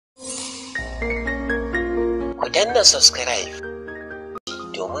danna subscribe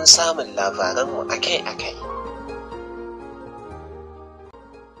domin samun labaranmu akai-akai.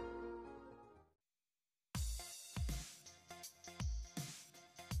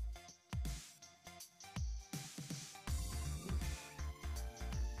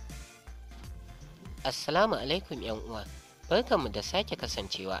 Assalamu alaikum uwa. Barkanmu da sake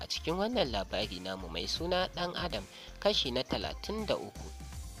kasancewa a cikin wannan labari namu mai suna ɗan Adam kashi na 33.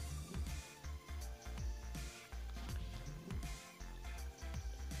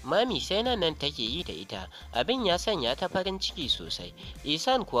 Mami sai nan take yi da ita, abin ya sanya ta farin ciki sosai.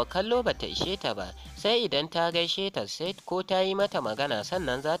 Isan kuwa kallo bata ishe ta ba, sai idan ta gaishe ta sai ko ta yi mata magana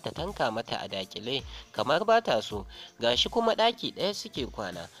sannan za ta tanka mata a dakile kamar ba ta so. Gashi kuma ɗaki ɗaya suke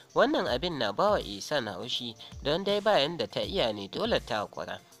kwana. Wannan abin na bawa Isan haushi don dai bayan da ta iya ne dole ta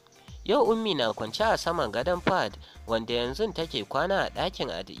haƙura. Yau Ummi na kwance a saman gadon Fahad wanda yanzu yake kwana a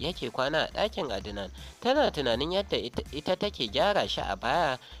ɗakin Adnan. Tana tunanin yadda ita take gyara shi a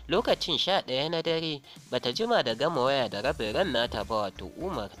baya lokacin 11 na dare. Bata jima da gama waya da rabin ran nata ba, wato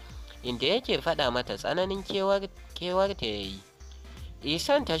Umar, inda yake faɗa mata tsananin kewar ta yayi.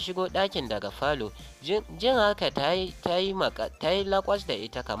 Isan ta shigo ɗakin daga falo, jin haka ta yi lakwas da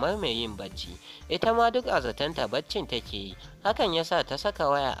ita kamar mai yin bacci. Ita ma duk a zatanta baccin take yi. Hakan ya sa ta saka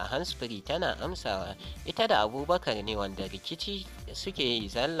waya a handsfree tana amsawa. Ita da Abubakar ne wanda rikici suke yi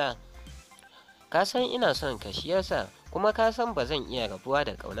zalla. Ka san ina son ka, shi yasa, kuma ka san ba zan iya rabuwa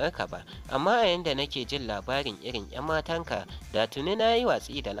da ƙaunarka ba, amma a yanda nake jin labarin irin 'yan matanka da tuni na yi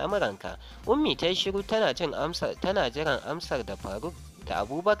watsi da lamuranka. Ummi ta yi shiru tana jiran amsar da Faruk da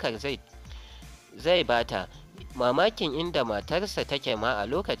Abubakar zai bata, mamakin inda matarsa take ma a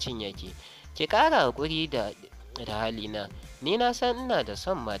lokacin yake. Ki ƙara haƙuri da halina, ni na san ina da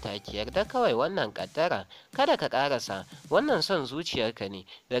son mata, ki yarda kawai wannan ƙaddara, kada ka ƙarasa, wannan son zuciyarka ne.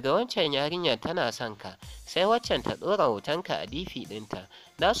 Daga wancan yarinyar tana son ka, sai waccan ta ɗora hotonka a difi ɗinta.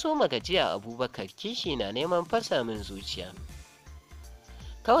 Na so magajiya Abubakar, kishi na neman fasa min zuciya.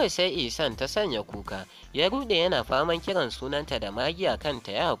 Kawai sai Isan ta sanya kuka, ya ruɗe yana faman kiran sunanta da magiya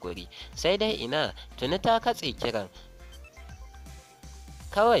kanta ya haƙuri, sai dai ina, tuni ta katse kiran.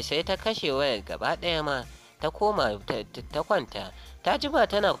 Kawai sai ta kashe wayar gaba ɗaya ma, ta koma ta kwanta. Ta jima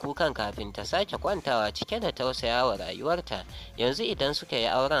tana kukan kafin ta sake kwantawa, cike da tausayawa rayuwarta. Yanzu idan suka yi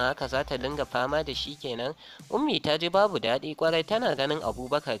auren haka za ta dinga fama da shi kenan. Ummi ta ji babu daɗi kwarai, tana ganin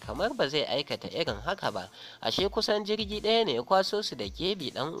Abubakar kamar ba zai aikata irin haka ba. Ashe kusan jirgi ɗaya ne ya kwaso su da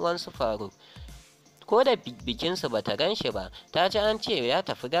Kebi ɗan uwansu Faruk. Ko da bikinsu ba ta gan shi ba, ta ji an ce ya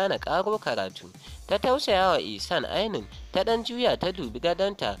tafi Ghana ƙaro karatu. Ta tausayawa Isan ainun, ta ɗan juya ta dubi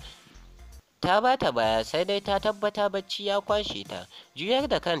gadonta. Ta ba ta baya, sai dai ta tabbata bacci ya kwashe ta. Juyar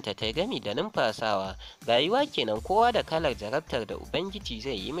da kanta ta gami da numfasawa. Rayuwa kenan, kowa da kalar jarabtar da Ubangiji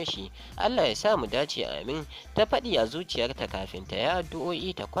zai yi mashi. Allah ya sa mu dace, amin, ta faɗi a zuciyarta kafin ta yi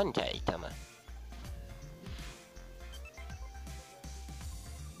addu'o'i ta kwanta ita ma.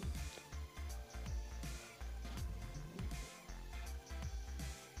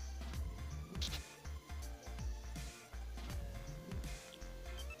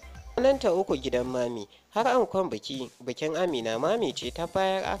 Kwananta uku gidan Mami, har ankon bikin Amina Mami ce ta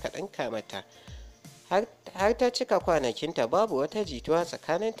bayar aka ɗinka mata. Har ta cika kwanakinta babu wata jituwa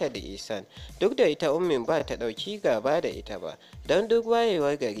tsakaninta da Isan, duk da ita Ummin ba ta ɗauki gaba da ita ba, don duk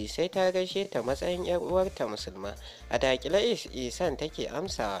wayewar gari sai ta gaishe ta matsayin 'yar uwarta musulma. A daƙile Isan take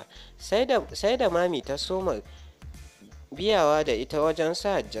amsawa, sai da Mami ta soma biyawa da ita wajen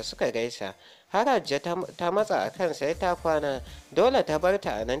sa Hajja suka gaisa. Har Hajja ta matsa a kan sai ta kwana, dole ta bar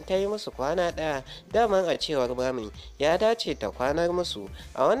ta a nan ta yi musu kwana ɗaya. Daman a cewar Mami ya dace ta kwanar musu.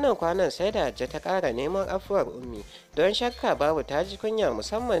 A wannan kwanan sai da Hajja ta ƙara neman afuwar Ummi, don shakka babu ta ji kunya,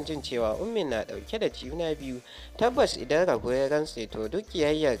 musamman jin cewa Ummi na ɗauke da juna biyu. Tabbas idan rabo ya rantse to duk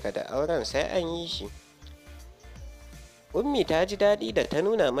ƙiyayyarka da auren sai an yi shi. Ummi ta ji daɗi da ta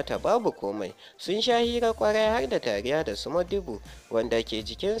nuna mata babu komai. Sun sha hira kwarai har da tariya da su Modibo, wanda ke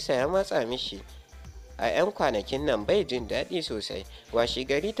jikinsa ya matsa mishi. A 'yan kwanakin nan bai jin daɗi sosai. Washi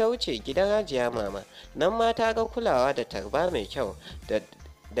gari ta wuce gidan Hajiya Mama, nan ma ta ga kulawa da tarba mai kyau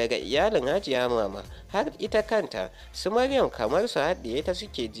daga iyalin Hajiya Mama. Har ita kanta su Maryam kamar su haɗiye ta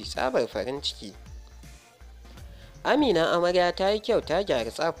suke ji tsabar farin ciki. Amina amarya ta yi kyau, ta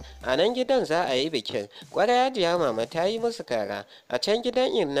gyara tsaf. A nan gidan za a yi bikin. Ƙwarai Hajiya Mama ta yi musu kara. A can gidan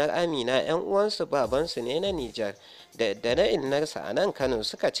innar Amina 'yan uwansu babansu ne na Nijar da na innarsa a nan Kano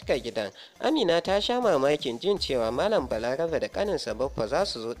suka cika gidan. Amina ta sha mamakin jin cewa Malam Balarabe da ƙaninsa Baffa za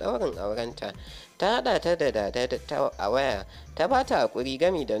su zo ɗaurin aurenta. Ta haɗa ta da dada a waya, ta ba ta haƙuri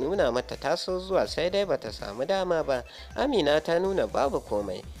gami da nuna mata ta so zuwa, sai dai bata samu dama ba. Amina ta nuna babu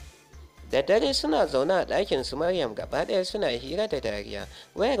komai. Da dare suna zaune a ɗakin su Maryam gaba ɗaya suna hira da dariya.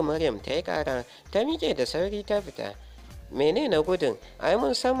 Wayar Maryam ta yi ƙara, ta miƙe da sauri ta fita. Mene na gudun? Ai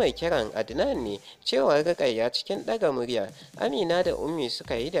mun san mai kiran Adnan ne, cewar Rukayya cikin ɗaga murya. Amina da Ummi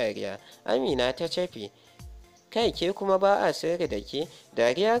suka yi dariya. Amina ta cefe, kai ke kuma ba a sirri da ke?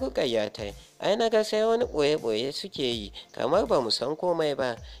 Dariya Rukayya ta yi. Ai na ga sai wani ɓoye-ɓoye suke yi, kamar ba mu san komai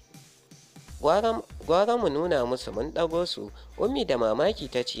ba. Gwara mu nuna musu mun ɗago su. Ummi da mamaki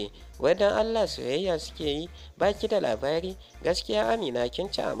ta ce, wai don Allah soyayya suke yi? Ba ki da labari? Gaskiya Amina kin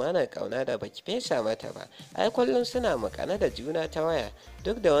ci amanar ƙauna da baki fesa mata ba. Ai kullum suna makane da juna ta waya.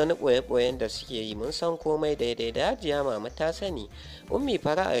 Duk da wani ɓoye-ɓoyen da suke yi mun san komai daidai da Hajiya mama ta sani. Ummi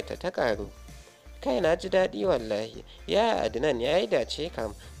fara'arta ta ƙaru. Kai na ji daɗi wallahi. Yaya Adnan ya yi dace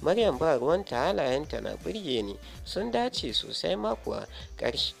kam. Maryam ba ruwanta, halayenta na burge ni. Sun dace sosai ma kuwa.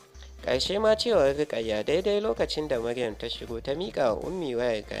 Ƙarshe ma cewar Rukayya daidai lokacin da Maryam ta shigo ta miƙa wa Ummi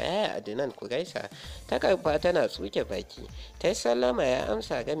wayar ga yaya Adnan ku gaisa. Ta karɓa tana tsuke baki. Ta yi sallama ya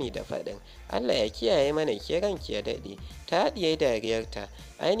amsa gami da faɗin, Allah ya kiyaye mana ke ranki ya daɗe. Ta haɗiye dariyarta.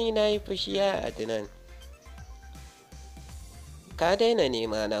 Ai ni na yi fushi yaya Adnan. Ka daina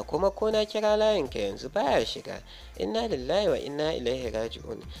nema na kuma ko na kira layinka yanzu baya shiga. Inna lillahi wa inna ilaihi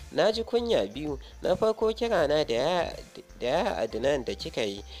raji'un. Na ji kunya biyu. Na farko kirana da yaya Adnan da kika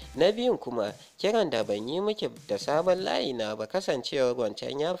yi. Na biyun kuma kiran da ban yi miki da sabon layi na ba, kasancewar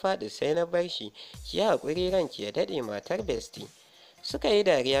wancan ya faɗi sai na bar shi. Ki haƙuri ranki ya daɗe matar Besti. Suka yi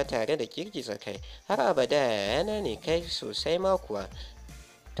dariya tare da girgiza kai. Har abada yayana ne kai sosai ma kuwa.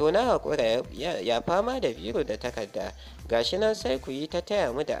 To na haƙura ya fama da biro da takarda. Gashi nan sai ku yi ta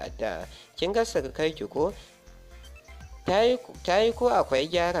taya mu da addu'a. Kin ga surukarki ko? Ta yi ko akwai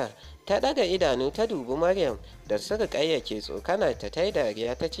gyara? Ta ɗaga idanu ta dubi Maryam da Rukayya ke tsokanar ta yi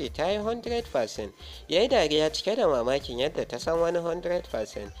dariya ta ce ta yi 100%. Ya yi dariya cike da mamakin yadda ta san wani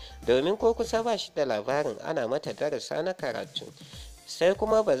 100%, domin ko kusa ba shi da labarin ana mata darasa na karatu. Sai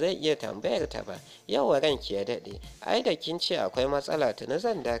kuma ba zai iya tambayar ta ba. Yauwa ranki ya daɗe, ai da kin ce akwai matsala tuni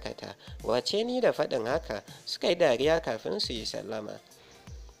zan dakata. Wace ni da faɗin haka? Suka yi dariya kafin su yi sallama.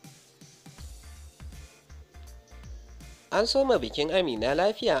 An soma bikin Amina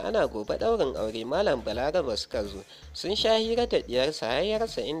lafiya, ana gobe ɗaurin aure. Malam Balaraba suka zo. Sun sha hira da ɗiyarsa har ya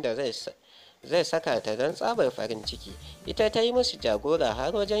rasa inda zai saka ta don tsabar farin ciki. Ita ta yi musu jagora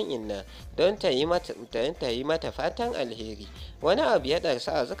har wajen inna don ta yi mata fatan alheri. Wani abu ya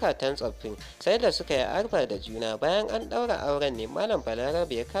ɗarsa a zukatan tsoffin, sai da suka yi arba da juna. Bayan an ɗaura auren ne Malam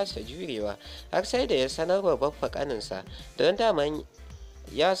Balarabe ya kasa jurewa, har sai da ya sanarwa baffa ƙaninsa, don daman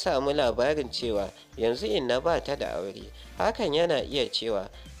ya samu labarin cewa yanzu inna ba ta da aure. Hakan yana iya cewa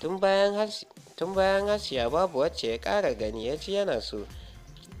tun bayan Hasiya babu wacce ya ƙara gani ya ci yana so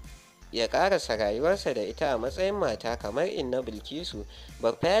ya ƙarasa rayuwarsa da ita a matsayin mata kamar inna Bilkisu.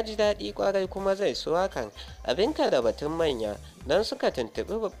 Baffa ya ji daɗi ƙwarai kuma zai so hakan. Abinka da batun manya, nan suka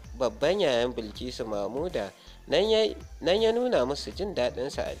tuntuɓi babban yayan Bilkisu Mamuda. Nan ya nuna musu jin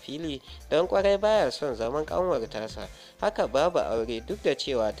daɗinsa a fili, don ƙwarai baya son zaman ƙanwar tasa. Haka babu aure, duk da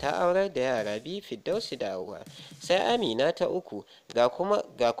cewa ta aurar da yara biyu, Firdausi da Hauwa. Sai Amina ta uku, ga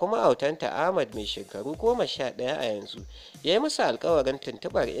kuma autanta Ahmad mai shekaru 11 a yanzu. Ya yi musu alkawarin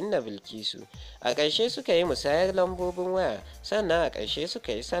tuntuɓar inna Bilkisu. A ƙarshe suka yi musayar lambobin waya, sannan a ƙarshe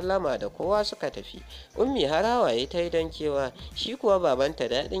suka yi sallama da kowa suka tafi. Ummi har hawaye ta yi don kewa, shi kuwa babanta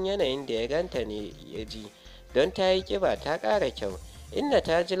daɗin yanayin da ya ganta ne ya ji, don ta yi ƙiba ta ƙara kyau. Inna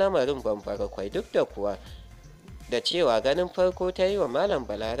ta ji lamarin bambara kwai, duk da kuwa da cewa ganin farko ta yi wa Malam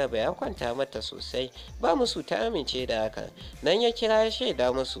Balarabe ya kwanta mata sosai. Ba musu ta amince da haka. Nan ya kira ya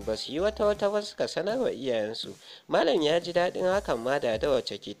shaida musu, ba su yi wata ba suka sanar wa iyayensu. Malam ya ji daɗin hakan ma da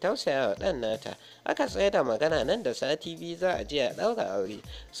wacce ke tausaya wa ɗan nata. Aka tsaye da magana nan da sati biyu za a je a ɗaura aure.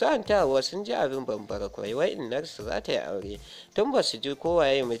 Su Antawa sun ji abin bambara kwai, wai innarsu za ta yi aure. Tun ba su ji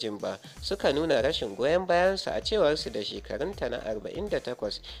kowaye mijin ba, suka nuna rashin goyon bayansu. A cewarsu da shekarunta na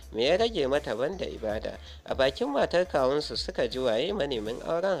 48, me ya rage mata banda ibada? A bakin matar kawunsu suka ji waye manemin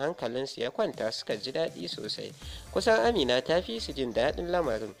auren, hankalinsu ya kwanta, suka ji daɗi sosai. Kusan Amina ta fi su jin daɗin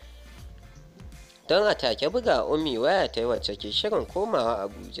lamarin, don a take buga Ummi waya ta yi wacce ke shirin komawa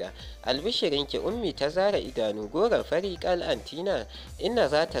Abuja. Albishirinki Ummi, ta zara idanu, gora fari kal antina, inna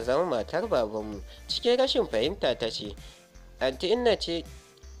za ta zama matar babanmu. Cikin rashin fahimta ta ce, anti inna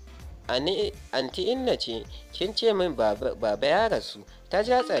ce, kin ce min baba ya rasu? Ta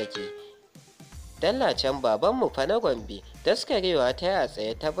ja tsaki. Dallacen babanmu fa na Gombe. Daskarewa ta yi a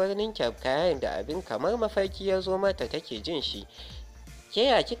tsaye ta birnin Kyab, kayan da abin kamar mafarki ya zo mata take jin shi. Ke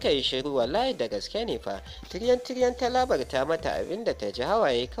ya kika yi shiru? Wallahi da gaske ne fa. Tiryan ta labarta mata abin da ta ji.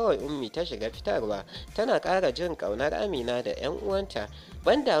 Hawaye kawai Ummi ta shiga fitarwa, tana ƙara jin ƙaunar Amina da 'yan uwanta.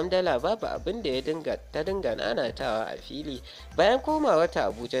 Banda Hamdala babu abin da ta dinga nanatawa a fili. Bayan komawa ta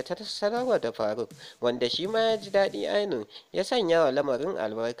Abuja ta sanarwa da Faruk, wanda shi ma ya ji daɗi ainun, ya sanya wa lamarin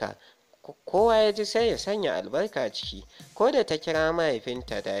albarka. Kowa ya ji sai ya sanya albarka ciki. Ko da ta kira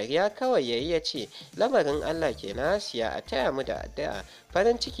mahaifinta, dariya kawai yayi ya ce, lamarin Allah ke na Hasiya, a taya mu da addu'a.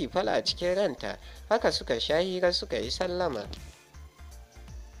 Farin ciki fal a cikin ranta. Haka suka sha hira suka yi sallama.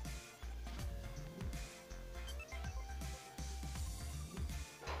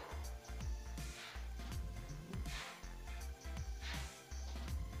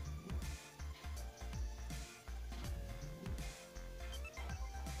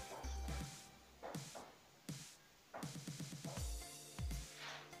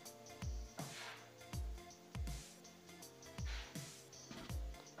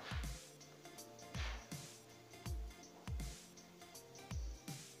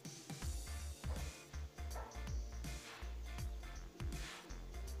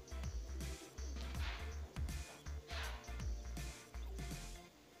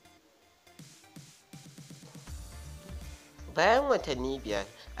 Bayan watanni 5,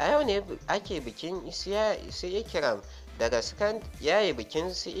 a yau ne ake bikin su Ikram yayi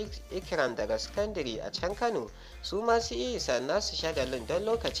bikin su Ikram daga sakandare a can Kano. Su ma su Ihsan nasu shagalin don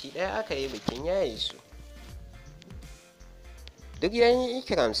lokaci ɗaya aka yi bikin yaye su. Duk yayin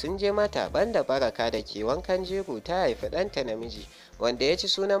Ikram sun je mata, banda Baraka da ke wankan jego ta haifi ɗanta namiji, wanda ya ci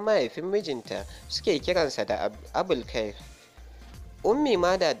sunan mahaifin mijinta, suke kiransa da Abulkair. Ummi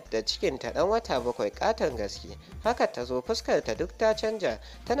ma da cikinta ɗan wata 7 ƙaton gaske, haka ta zo fuskarta duk ta canja,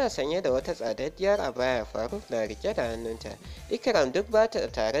 tana sanye da wata tsadaddiyar abaya. Faruk na rike da hannunta. Ikram duk ba ta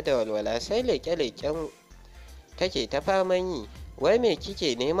tare da walwala, sai leƙe-leƙen take ta faman yi. Wai me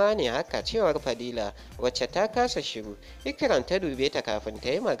kike nema ne haka, cewar Fadila, wacce ta kasa shiru. Ikram ta dube ta kafin ta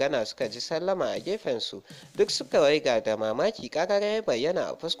yi magana, suka ji sallama a gefensu. Duk suka waiga da mamaki ƙarara ya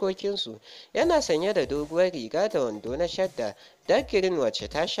bayyana a fuskokinsu. Yana sanye da doguwar riga da wando na shadda dark green wacce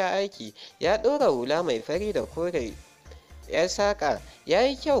ta sha aiki, ya ɗora hula mai fari da kore 'yar saƙa, ya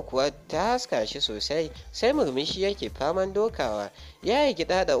yi kyau kuwa, ta haska shi sosai, sai murmushi yake faman dokawa. Ya yi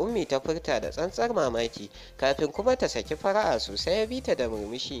gida da Ummi ta furta da tsantsar mamaki, kafin kuma ta saki fara'a sosai. Ya bi ta da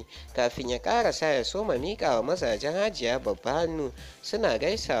murmushi kafin ya ƙarasa ya soma miƙa wa mazajen Hajiya babba hannu suna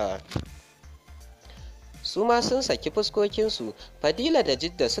gaisawa. Su ma sun saki fuskokinsu. Fadila da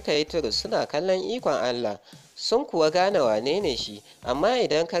Jidda suka yi turus suna kallon ikon Allah. Sun kuwa gane wane ne shi, amma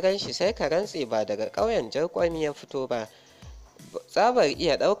idan ka gan shi sai ka rantse ba daga ƙauyen Jarkwami ya fito ba. Tsabar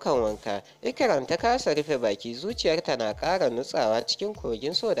iya ɗaukan wanka, Ikram ta kasa rufe baki, zuciyarta na ƙara nutsawa cikin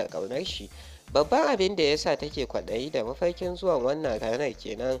kogin so da ƙaunar shi. Babban abin da ya sa take kwaɗayi da mafarkin zuwan wannan ranar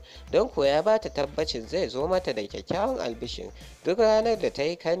kenan, don kuwa ya ba ta tabbacin zai zo mata da kyakkyawan albishin duk ranar da ta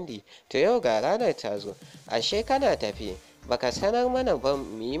yi kandi. To yau ga ranar ta zo. Ashe kana tafe, baka sanar mana ba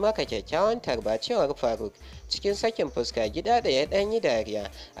mu yi maka kyakkyawan tarba, cewar Faruk cikin sakin fuska. Gida da ya ɗan yi dariya.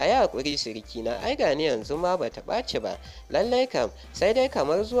 A yi haƙuri sirikina, ai gani yanzu ma ba ta ɓaci ba. Lallai kam, sai dai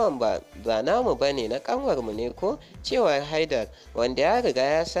kamar zuwan ba namu ba ne, na ƙanwarmu ne ko, cewar Haidar, wanda ya riga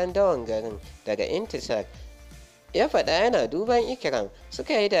ya san dawan garin daga Intisar. Ya faɗa yana duban Ikram.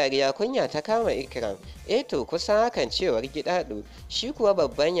 Suka yi dariya, kunya ta kama Ikram. To kusan hakan, cewar Gidaɗo. Shi kuwa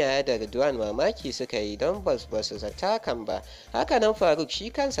babban yaya da Ridwan mamaki suka yi, don ba su zata hakan ba. Hakanan Faruk shi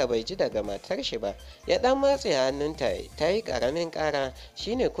kansa bai ji daga matar shi ba. Ya ɗan matse hannunta, ta yi ƙaramin ƙara.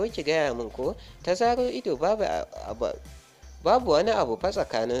 Shine ko ki gaya min ko? Ta zaro ido, babu wani abu fa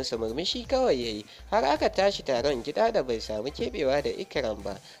tsakaninsu. Murmushi kawai ya yi. Har aka tashi taron, gida da bai samu keɓewa da Ikram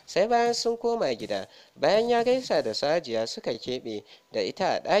ba sai bayan sun koma gida. Bayan ya gaisa da Sajiya, suka keɓe da ita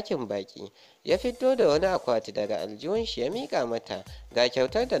a ɗakin baƙi. Ya fito da wani akwati daga aljihun shi ya miƙa mata. Ga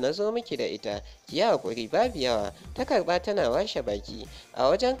kyautar da na zo miki da ita, ki yi haƙuri, babu yawa. Ta karɓa tana washe baki. A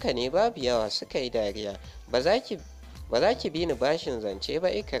wajenka ne babu yawa. Suka yi dariya. Ba za ki bi ni bashin zance ba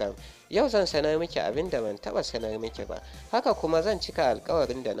Ikram. Yau zan sanar miki abin da ban taɓa sanar miki ba. Haka kuma zan cika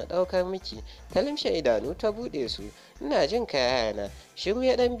alkawarin da na ɗaukar miki. Ta limshe idanu ta buɗe su. Ina jin ka yayana. Shiru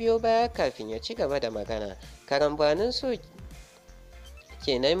ya ɗan biyo baya kafin ya ci gaba da magana. Karambanin so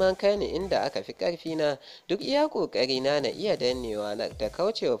ke neman kai ni inda aka fi ƙarfina. Duk iya ƙoƙarina na iya dannewa da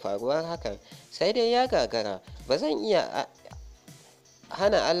kaucewa faruwar hakan, sai dai ya gagara. Ba zan iya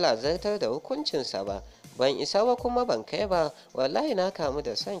hana Allah zartar da hukuncinsa ba. Ban isa ba kuma ban kai ba. Wallahi na kamu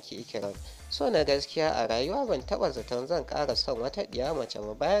da son ki Ikram. So na gaskiya a rayuwa ban taɓa zaton zan ƙara son wata ɗiya mace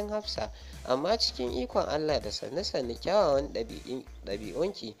ma bayan Hafsa. Amma cikin ikon Allah da sannu-sannu kyawawan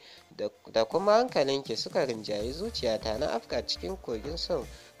ɗabi'unki da kuma hankalinki suka rinjayi zuciyata, na afka cikin kogin son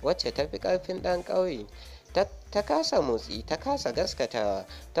wacce ta fi ƙarfin ɗan ƙauye. Ta kasa motsi, ta kasa gaskatawa,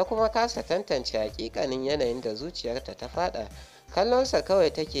 ta kuma kasa tantance hakikanin yanayin da zuciyarta ta faɗa. kallonsa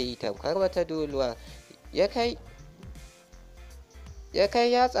kawai take yi tamkar wata doluwa. Ya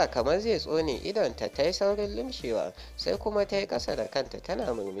kai yatsa kamar zai tsone idonta, ta yi saurin limshewa, sai kuma ta yi ƙasa da kanta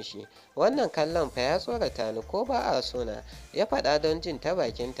tana murmushi. Wannan kallon fa ya tsorata ni, ko ba a so na, ya faɗa don jin ta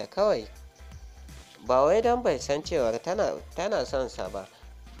bakinta kawai, ba wai don bai san cewar tana son sa ba.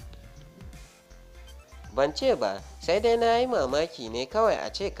 Ban ce ba, sai dai na yi mamaki ne kawai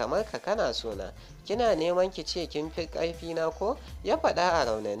a ce kamar ka kana sona. Kina neman ki ce kin fi ƙarfina ko? Ya faɗa a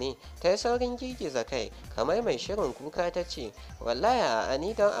raunane. Ta yi saurin girgiza kai kamar mai shirin kuka, ta ce, wallahi a'a,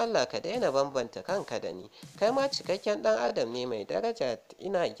 ni don Allah ka daina bambanta kanka da ni. Kai ma cikakken ɗan adam ne mai daraja,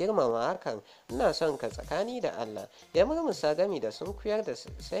 ina girmama hakan, ina son ka tsakani da Allah. Ya murmusa gami da sunkuyar da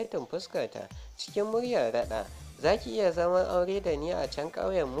saitin fuskarta cikin muryar raɗa. Za ki iya zaman aure da ni a can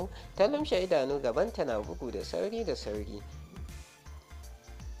ƙauyenmu? Ta lumshe idanu, gabanta na bugu da sauri da sauri.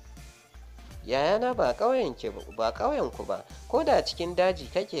 Yayana ba ƙauyenku ba, ko da cikin daji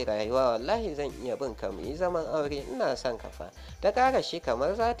kake rayuwa wallahi zan iya bin ka mu yi zaman aure, ina son ka fa. Ta ƙara shi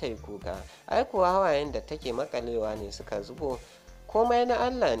kamar za ta yi kuka, ai kuwa hawayen da take makalewa ne suka zubo. Komai na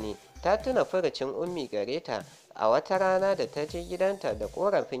Allah ne. Ta tuna furucin ummi gare ta a wata rana da ta je gidanta da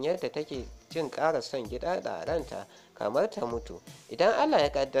ƙorafin yadda take jin ƙara son gida da ranta kamar ta mutu. Idan Allah ya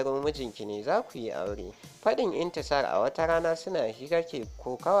ƙaddaro mijinki ne za ku yi aure. Faɗin Intisar a wata rana suna hira ke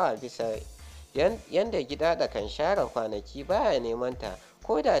kokawa bisa yanda gida da kan share kwanaki baya neman ta,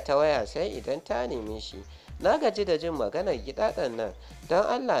 ko da ta waya sai idan ta neme shi. Na gaji da jin maganar gidaɗan nan, don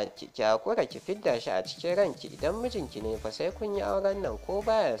Allah ki haƙura ki fidda shi a cikin ranki, idan mijinki ne fa sai kun yi auren nan ko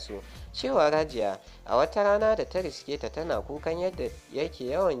baya so. Cewa Rajiya a wata rana da ta riske ta tana kukan yadda yake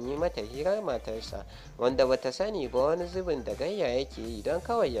yawan yi mata hirar matarsa, wanda bata sani ba wani zubin da gayya yake yi don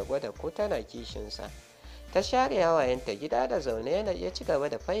kawai ya gwada ko tana kishinsa. Ta share hawayenta, gida da zaune ya ci gaba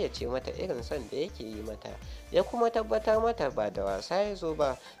da fayyace mata irin son da yake yi mata, ya kuma tabbatar mata ba da wasa ya zo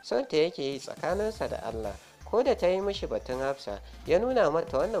ba, son ta yake yi tsakaninsa da Allah. Ko da ta yi mishi batun Hafsa, ya nuna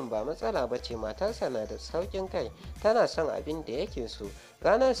mata wannan ba matsala ba ce, matarsa na da sauƙin kai, tana son abin da yake so.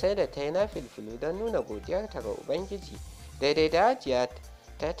 Ranar sai da ta yi nafilfilu don nuna godiyarta ga Ubangiji. Daidai da Hajiya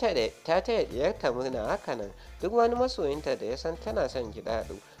ta taya diyarta murna, hakanan duk wani masoyinta da ya san tana son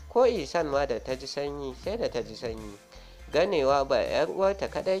Gidaɗo, ko Ihsan ma da ta ji sanyi, sai da ta ji sanyi. Ganewa ba 'yar uwarta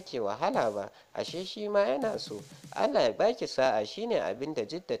kaɗai ke wahala ba, ashe shi ma yana so. Allah ya baki sa'a shine abin da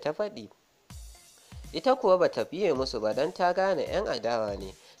Jidda ta faɗi. Ita kuwa ba ta biye musu ba don ta gane 'yan adawa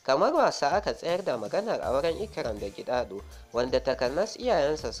ne. Kamar wasa aka tsayar da maganar auren Ikram da Gidaɗo, wanda takarnas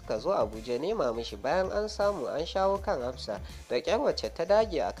iyayensa suka zo Abuja nema mishi bayan an samu an shawo kan Hafsa da ƙyar wacce ta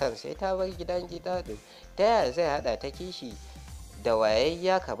dage a kan sai ta bar gidan Gidaɗo. Ta yaya zai haɗa ta kishi da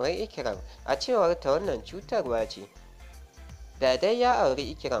wayayya kamar Ikram? A cewar ta wannan cutarwa ce. Da dai ya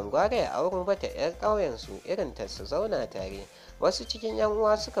auri Ikram gwara ya auro mata 'yar ƙauyensu irin ta su zauna tare. Wasu cikin 'yan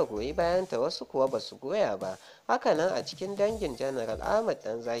uwa suka goyi bayanta, wasu kuwa ba su goya ba. Hakanan a cikin dangin General Ahmad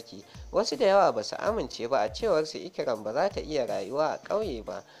Ɗanzaki, wasu da yawa ba su amince ba, a cewar su Ikram ba za ta iya rayuwa a ƙauye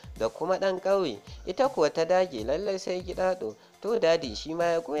ba, da kuma ɗan ƙauye. Ita kuwa ta dage lallai sai Gidaɗo. To dadi shi ma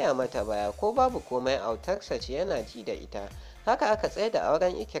ya goya mata baya, ko babu komai autarsa ce, yana ji da ita. Haka aka tsaida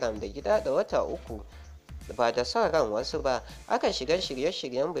auren Ikram da Gidaɗo wata uku. Ba da son ran wasu ba, aka shiga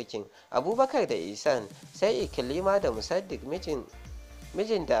shirye-shiryen bikin. Abubakar da Ihsan, sai Ikilima da Musaddiq,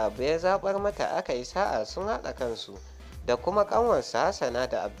 mijin da Abu ya zaɓar mata, aka yi sa'a sun haɗa kansu, da kuma ƙanwarsa Hassana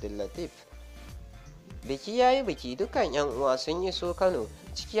da Abdullatif. Biki ya yi biki, dukkan 'yan uwa sun iso Kano,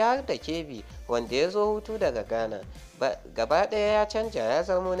 ciki har da Kebi wanda ya zo hutu daga Ghana. Gaba ɗaya ya canja, ya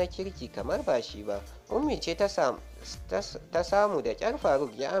zamo na kirki kamar ba shi ba. Ummi ce ta samu da ƙyar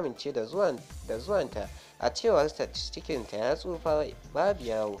Faruk ya amince da zuwanta, a cewar cikinta ya tsufa babu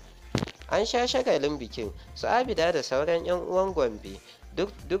yawo. An sha shagalin bikin, su Abida da sauran 'yan uwan Gombe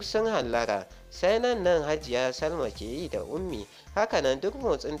duk sun hallara, sai nan Hajiya Salma ke yi da Ummi. Hakanan duk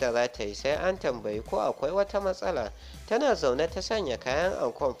motsin da za ta yi sai an tambayi ko akwai wata matsala. Tana zaune ta sanya kayan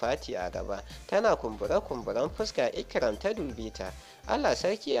ankon fati a gaba, tana kumbure-kumburen fuska. Ikram ta dube ta. Allah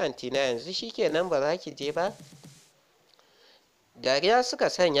sarki antina, yanzu shikenan ba za ki je ba? Dariya suka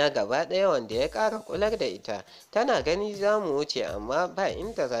sanya gaba ɗaya, wanda ya ƙara kular da ita. Tana gani za mu wuce, amma ba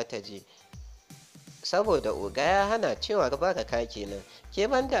inda za ta je, saboda oga ya hana, cewar Baraka kenan. Ke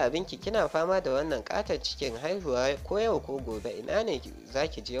banda abinki kina fama da wannan ƙaton cikin, haihuwa ko yau ko gobe, ina ne za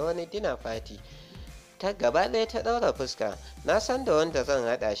ki je wani dina fati? Ta gaba ɗaya ta ɗaura fuska. Na san da wanda zan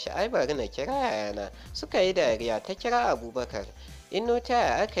haɗa shi, ai bari na kira yayana. Suka yi dariya. Ta kira Abubakar. Inno ta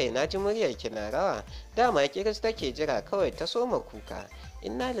yaya aka yi, na ji muryar ki na rawa. Dama kiris take jira kawai, ta soma kuka.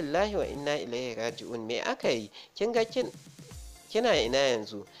 Inna lillahi wa inna ilaihi raji'un. Me aka yi? Kin ga kina ina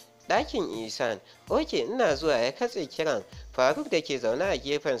yanzu? ɗakin Ihsan. Oke ina zuwa, ya katse kiran. Faruk da ke zaune a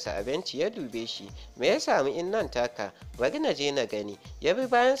gefensa a benci ya dube shi. Me ya samu innan taka? Bari na je na gani. Ya bi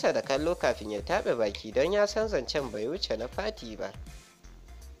bayansa da kallo kafin ya taɓe baki don ya san zancen bai wuce na Fati ba.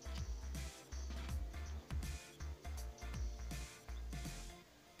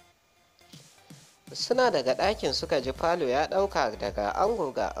 Suna daga ɗakin suka ji falo ya ɗauka daga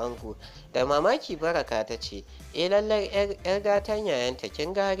ango ga ango. Da mamaki Baraka ta ce, lallai yar gatan yayanta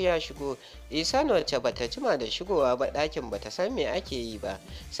kin ga har ya shigo. Ihsan wacce bata jima da shigowa ba ɗakin bata san me ake yi ba.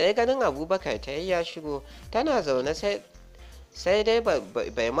 Sai ganin Abubakar ta yi ya shigo, tana zaune sai dai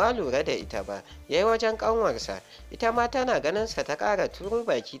bai ma lura da ita ba. Ya yi wajen ƙanwarsa, ita ma tana ganinsa ta ƙara turo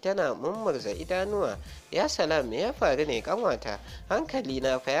baki tana mummurza idanuwa. Ya salam, me ya faru ne ƙanwata? Hankali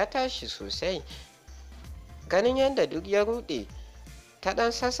na fa ya tashi sosai. Ganin yadda duk ya ruɗe, ta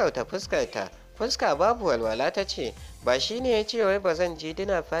ɗan sassauta fuskarta, fuska babu walwala ta ce, ba shi ne ya ce wai ba zan je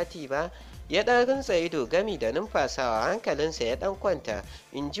dina Fati ba? Ya ɗan rintsa ido gami da numfasawa, hankalinsa ya ɗan kwanta.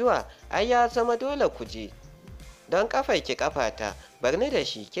 Injuwa, ai ya zama dole ku je. Don ƙafarki ƙafata, bar ni da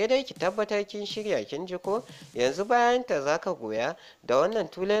shi, ke dai ki tabbatar kin shirya kin ji ko? Yanzu bayanta za ka goya da wannan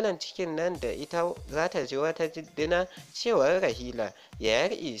tulelan cikin nan da ita za ta je wata jiddina, cewar Rahila,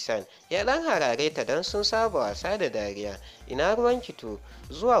 yayar Ihsan. Ya ɗan harare ta don sun saba wasa da dariya. Ina ruwanki to?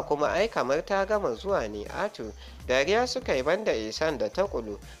 Zuwa kuma ai kamar ta gama zuwa ne Atu. Dariya suka yi banda Ihsan da ta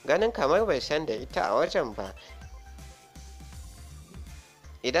ƙulu, ganin kamar bai san da ita a wajen ba.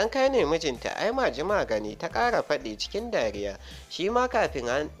 Idan kai ne mijinta ai majima gani, ta ƙara faɗi cikin dariya. Shi ma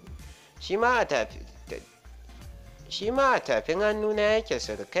a tafin hannuna yake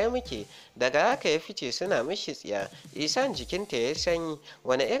surukai muke. Daga haka ya fice suna mishi tsiya. Ihsan jikinta ya sanyi.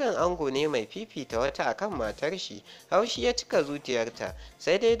 Wani irin ango ne mai fifita wata akan matar shi? Haushi ya cika zuciyarta,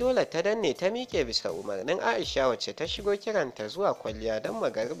 sai dai dole ta danne ta miƙe bisa umarnin Aisha wacce ta shigo kiranta zuwa kwalliya don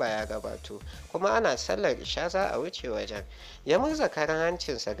magariba ya gabato, kuma ana sallar isha za a wuce wajen. Ya murza karan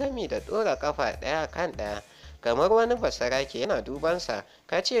hancinsa gami da ɗora ƙafa ɗaya kan ɗaya kamar wani basarake yana dubansa.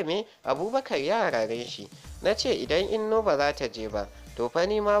 Ka ce me? Abubakar ya harare shi. Na ce idan inno ba za ta je ba, to fa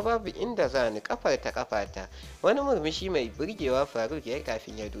ni ma babu inda za ni, kafar ta kafata. Wani murmushi mai burgewa Faruk ya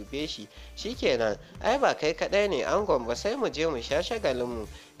kafin ya dube shi. Shikenan, ai ba kai kaɗai ne angon ba, sai mu je mu sha shagalinmu.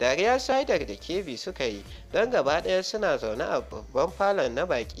 Dariya Saidar da Kebi suka yi, don gaba ɗaya suna zaune a babban falon na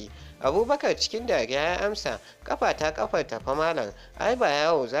baƙi. Abubakar cikin dariya ya amsa, kafar ta fa malam, ai ba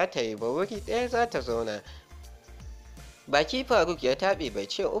yawo za ta yi ba, wuri ɗaya za ta zauna. Baki Faruk ya taɓe bai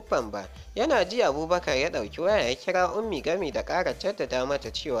ce uffan ba. Yana ji Abubakar ya ɗauki waya ya kira Ummi gami da ƙara jaddada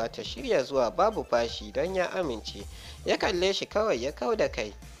mata cewa ta shirya zuwa babu fashi don ya amince. Ya kalle shi kawai ya kau da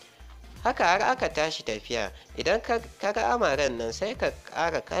kai. Haka har aka tashi tafiya. Idan ka ga amaren nan sai ka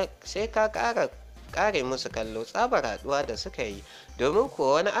ƙare musu kallo tsabar haɗuwa da suka yi, domin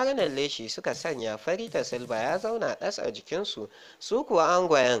kuwa wani arnan leshi suka sanya fari da silba ya zauna ɗas a jikinsu. Su kuwa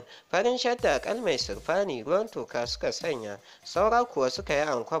angwayen farin shadda kal mai surfani ruwan toka suka sanya, saura kuwa suka yi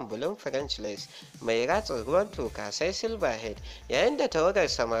ankon bulun French lace mai ratsin ruwan toka sai silver head, yayin da tawagar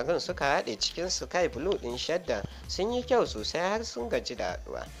samarin suka haɗe cikin sky blue ɗin shadda. Sun yi kyau sosai har sun gaji da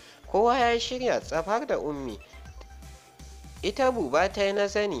haɗuwa. Kowa ya shirya tsaf har da Ummi. Ita buba ta yi na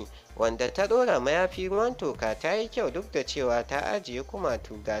zani wanda ta ɗora mayafi ruwan toka, ta yi kyau duk da cewa ta ajiye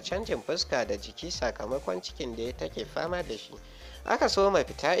kumatu ga canjin fuska da jiki sakamakon cikin da take fama da shi. Aka soma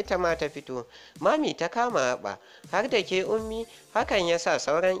fita, ita ma ta fito. Mami ta kama haɓa, har da ke Ummi? Hakan ya sa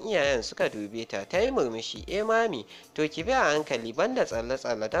sauran iyayen suka dube ta, ta yi murmushi. Mami, to ki bi a hankali banda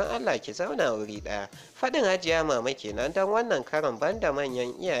tsalle-tsalle don Allah ki zauna wuri ɗaya. Faɗin Hajiya Mama kenan, don wannan karon banda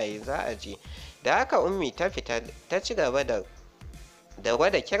manyan iyaye za a je. Da haka Ummi ta fita ta ci gaba da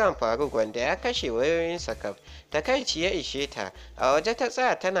gwada kiran Faruk wanda ya kashe wayoyinsa kaf. Takaici ya ishe ta. A waje ta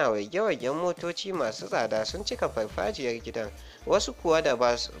tsaya tana waige-waigen motoci masu tsada sun cika farfajiyar gidan, wasu kuwa da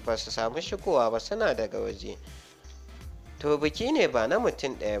ba su samu shigowa ba suna daga waje. To biki ne ba na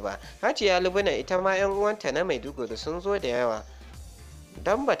mutum ɗaya ba. Hajiya Lubuna ita ma 'yan uwanta na Maiduguri sun zo da yawa,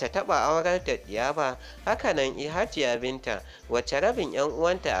 don bata taɓa aurar da ɗiya ba. Hakanan Hajiya Binta wacce rabin 'yan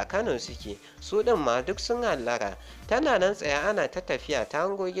uwanta a Kano suke, su ɗin ma duk sun hallara. Tana nan tsaye ana ta tafiya ta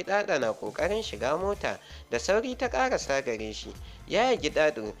hango Gidaɗo na ƙoƙarin shiga mota, da sauri ta ƙarasa gare shi. Yaya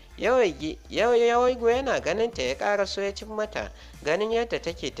Gidaɗo, yawaigo yana ganin ta ya ƙaraso ya cin mata, ganin yadda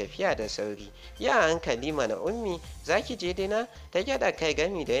take tafiya da sauri. Ya hankali mana Ummi, za ki je dina? Ta gyaɗa kai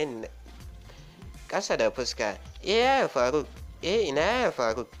gami da yin ƙasa da fuska. Yaya Faruk, ina Yaya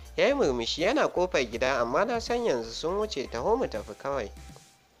Faruk? Ya yi murmushi. Yana kofar gida, amma na san yanzu sun wuce, taho mu tafi kawai.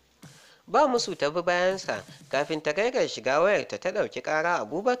 Ba musu ta bi bayansa. Kafin ta kai ga shiga wayarta ta ɗauki ƙara.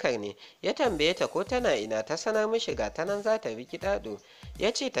 Abubakar ne ya tambaye ta ko tana ina, ta sanar mishi ga ta nan za ta bi Gidaɗo.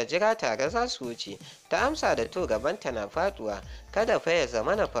 Ya ce ta jira tare za su wuce. Ta amsa da to, gabanta na faɗuwa. Kada fa ya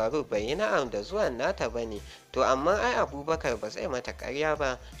zamana Faruk bai yi na'am da zuwan nata ba ne. To amma ai Abubakar ba zai mata ƙarya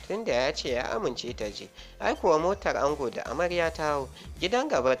ba, tunda ya ce ya amince ta je. Ai kuwa motar ango da amarya ta hau. Gidan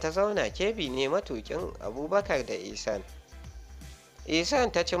gaba ta zauna. Kebi ne matuƙin Abubakar da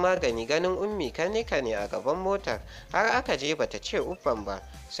Ihsan ta ci magani ganin Ummi kane a gaban motar, har aka je bata ce uffan ba.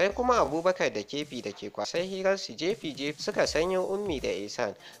 Sai kuma Abubakar da Kebi da ke kwasar hirar su jefi suka sanyo Ummi da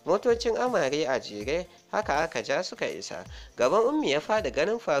Ihsan. Motocin amare a jere haka aka ja suka isa. Gaban Ummi ya faɗi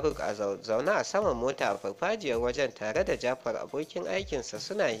ganin Faruk a zaune a saman mota a farfajiyar wajen tare da Jafar abokin aikinsa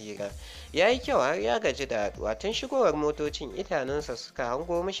suna hira. Ya yi kyau har ya gaji da haɗuwa. Tun shigowar motocin idanunsa suka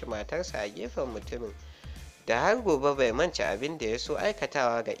hango mishi matarsa a gefen mutumin da har gobe bai manta abin da ya so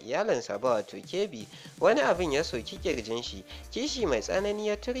aikatawa ga iyalinsa ba, wato Kebi. Wani abin ya soki kirjin shi, kishi mai tsanani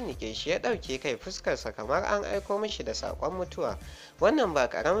ya turnike shi, ya ɗauke kai, fuskarsa kamar an aiko mishi da saƙon mutuwa. Wannan ba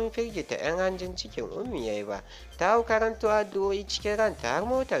ƙaramin firgita 'yan hanjin cikin Ummi ya yi ba. Ta hau karanto addu'o'i cikin ranta har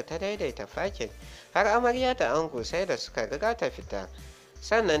motar ta daidaita fakin, har amarya da ango sai da suka riga ta fita.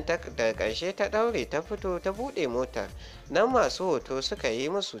 Sannan da ƙarshe ta ɗaure ta fito ta buɗe motar. Nan masu hoto suka yi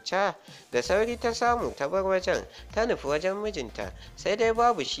musu ca. Da sauri ta samu ta bar wajen ta nufi wajen mijinta, sai dai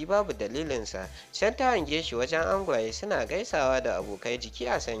babu shi babu dalilinsa. Can ta hange shi wajen angwaye suna gaisawa da abokai, jiki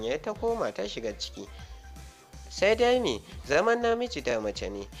a sanye ta koma ta shiga ciki. Sai dai me, zaman namiji da mace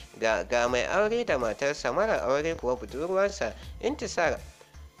ne, ga mai aure da matarsa, mara aure kuwa budurwarsa Intisar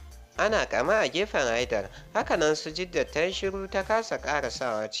ana kama a gefen Haidar. Hakanan su Jidda ta yi shiru ta kasa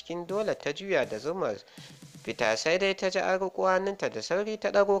karasawa, cikin dole ta juya da zumar fita, sai dai ta ji an riƙo hannunta da sauri ta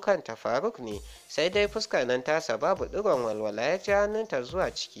ɗago kanta. Faruk ne, sai dai fuskar nan tasa babu ɗigon walwala. Ya ji hannunta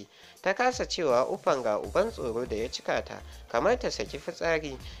zuwa ciki. Ta kasa cewa ufan, ga uban tsoro da ya cika ta kamar ta saki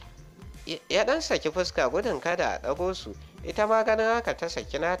fitsari. Ya ɗan saki fuska gudun kada a ɗago su, ita ma ganin haka ta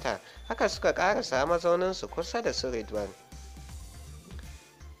saki nata. Haka suka ƙarasa mazauninsu kusa da su Ridwan.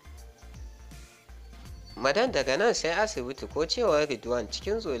 Madan daga nan sai asibiti ko cewar Ridwan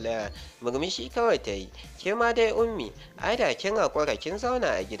cikin zolaya, murmushi kawai ta yi. Ke ma dai Ummi, ai da kin haƙura kin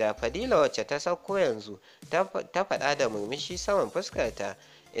zauna a gida. Fadila wacce ta sauko yanzu ta faɗa da murmushi saman fuskarta.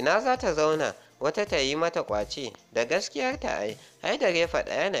 Ina za ta zauna wata ta yi mata ƙwace? Da gaskiyarta ai. Haidar ya faɗa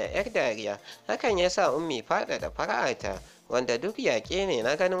yana 'yar dariya. Hakan ya sa Ummi faɗaɗa fara'arta, wanda duk yaƙe ne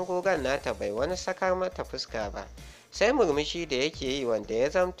na ganin gogon nata bai wani sakar mata fuska ba, sai murmushi da yake yi wanda ya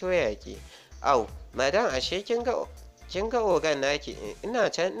zamto yaƙe. Au, madan, ashe kin ga ogan naki? Ina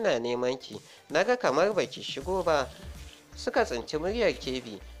can ina neman ki, naga kamar baki shigo ba. Suka tsinci muryar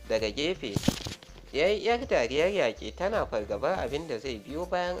Kebi daga gefe. Yayi yar dariyar yaƙi, tana fargabar abin da zai biyo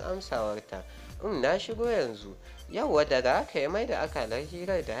bayan amsawarta. Na shigo yanzu. Yauwa, daga haka ya mai da akalar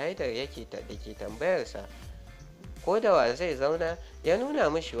hirar da Haidar yake da ke tambayarsa ko da wa zai zauna. Ya nuna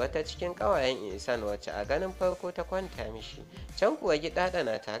mishi wata cikin ƙawayen Ihsan wacce a ganin farko ta kwanta mishi. Can kuwa Gidaɗa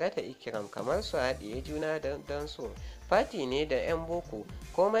na tare da Ikram kamar su haɗiye juna don so. Fati ne da 'yan boko,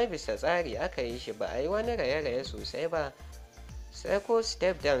 komai bisa tsari aka yi shi, ba a yi wani raye-raye sosai ba. Sai ko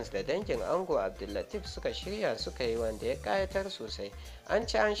step dance da dangin ango Abdullatif suka shirya suka yi, wanda ya ƙayatar sosai. An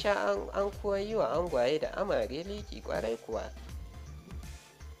ci an sha an kuwa yi wa angwaye da amare liƙi ƙwarai kuwa.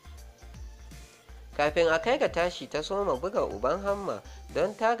 Kafin a kai ga tashi ta soma buga uban hamma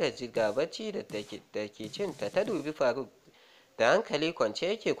don ta gaji ga bacci da ke cinta. Ta dubi Faruk da hankali kwance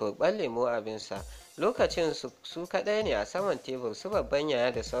yake kurɓar lemo abinsa. Lokacin su kaɗai ne a saman tebur, su babban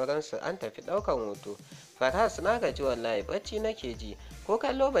yaya da sauransu an tafi ɗaukan hoto. Farhas, na gaji wallahi, bacci nake ji. Ko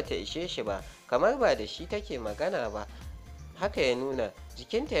kallo bata ishe shi ba, kamar ba da shi take magana ba. Haka ya nuna.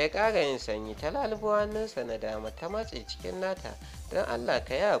 Jikinta ya ƙara yin sanyi. Ta lalubo hannunsa na dama ta matse cikin nata. Don Allah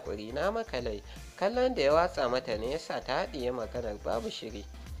ka yi haƙuri, na maka lai. Kallon da ya watsa mata ne ya sa ta haɗiye maganar babu shiri.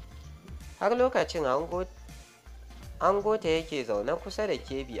 Har lokacin ango ta yake zaune kusa da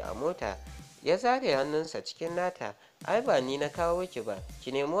Kebi a mota. Ya zare hannunsa cikin nata. Ai ba ni na kawo ki ba,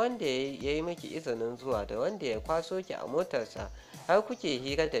 ki nemi wanda ya yi miki izinin zuwa da wanda ya kwaso ki a motarsa har kuke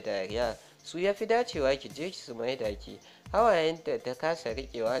hira da dariya. Su ya fi dacewa ki je su maida ki. Hawayen da ta kasa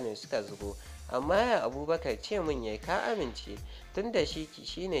riƙewa ne suka zubo. Amma ya Abubakar ce min yayi ka amince, tun da shi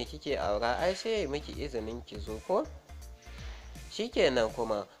ne kike aura, ai sai ya miki izinin ki zo ko? Shikenan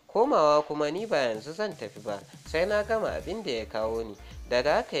kuma, komawa kuma ni ba yanzu zan tafi ba, sai na gama abin da ya kawo ni.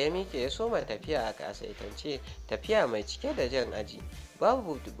 Daga haka ya miƙe ya soma tafiya a ƙasaitance, tafiya mai cike da jan aji.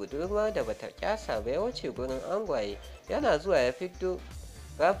 Babu budurwar da bata ƙyasa ba. Ya wuce gurin angwaye, yana zuwa ya fiddo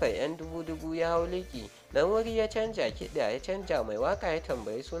rafar 'yan dubu-dubu ya hau liki nan wuri ya canja, kiɗa ya canja, mai waka ya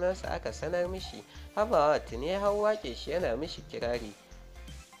tambayi sunansa aka sanar mishi. Habawa tuni ya hau waƙe shi yana mishi kirari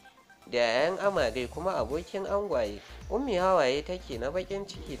da yayan amare kuma abokin angwaye. Ummi hawaye take na bakin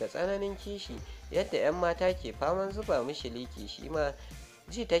ciki da tsananin kishi, yadda 'yan mata ke faman zuba mishi liki, shi ma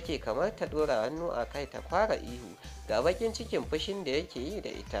ji take kamar ta ɗora hannu a kai ta fara ihu, ga bakin cikin fushin da yake yi da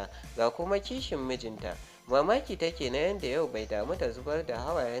ita, ga kuma kishin mijinta. Mamaki take na yadda yau bai damu da zubar da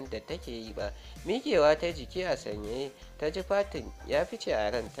hawayen da take yi ba. Miƙewa ta jiki a sanyaye, ta ji fatin ya fice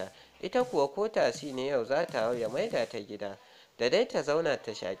a ranta, ita kuwa ko tasi ne yau za ta hau ya maida ta gida, da dai ta zauna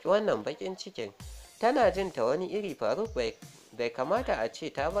ta shaƙi wannan baƙin cikin. Tana jin ta wani iri. Faruk bai kamata a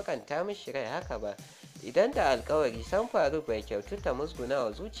ce ta bakanta mishi rai haka ba. Idan da alkawari san Faruk bai kyautu ta musguna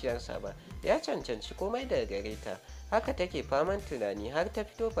wa zuciyarsa ba, ya cancanci komai daga gare ta. Haka take faman tunani har ta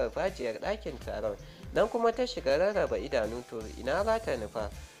fito farfajiyar ɗakin taron, nan kuma ta shiga rarraba idanu, to ina za ta nufa.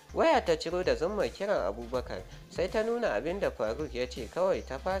 Waya ta ciro da zummar kiran Abubakar, sai ta nuna abin da Faruk ya ce kawai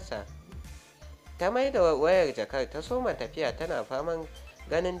ta fasa. Ta mai da wayar jakar ta soma tafiya, tana faman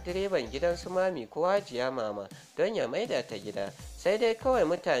ganin direban gidan su Mami ko Hajiya Mama don ya maida ta gida. Sai dai kawai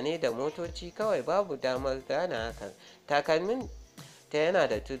mutane da motoci kawai, babu damar gane hakan. Takalmin ta yana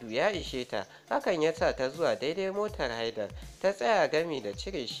da tudu ya ishe ta, hakan ya sa ta zuwa daidai motar Haidar, ta tsaya gami da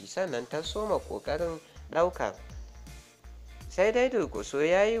cire shi, sannan ta soma ƙoƙarin ɗauka. Sai dai durƙuso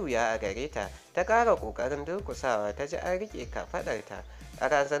ya yi wuya a gare ta, ta ƙara ƙoƙarin durƙusawa, ta ji an riƙe kafaɗarta. A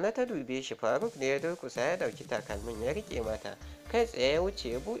razana ta dube shi. Faruk ne ya durƙusa ya ɗauki takalmin ya riƙe mata, kai tsaye ya wuce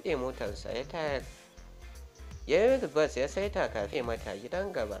ya buɗe motarsa ya tayar. Ya yi ribas ya saita kafin mata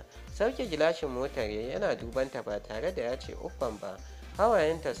gidan gaba. Sauke gilashin motar yana dubanta ba tare da ya ce uffan ba.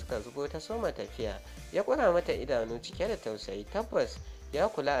 Hawayenta suka zubo, ta soma tafiya. Ya ƙura mata idanu cike da tausayi. Tabbas ya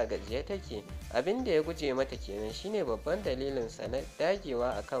kula a gajiye take. Abin da ya guje mata kenan, shine babban dalilinsa na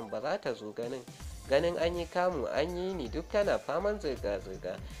dagewa akan ba za ta zo ganin an yi kamu, an yi ni duk tana faman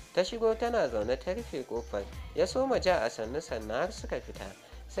zirga-zirga. Ta shigo tana zaune ta rufe kofar. Ya soma ja a sannu har suka fita,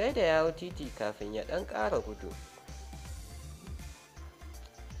 sai da ya hau titi kafin ya ɗan ƙara gudu.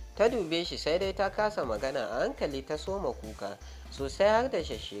 Ta dube shi sai dai ta kasa magana, a hankali ta soma kuka sosai har da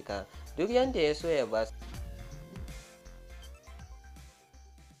shashsheka. Duk yanda ya so ya ba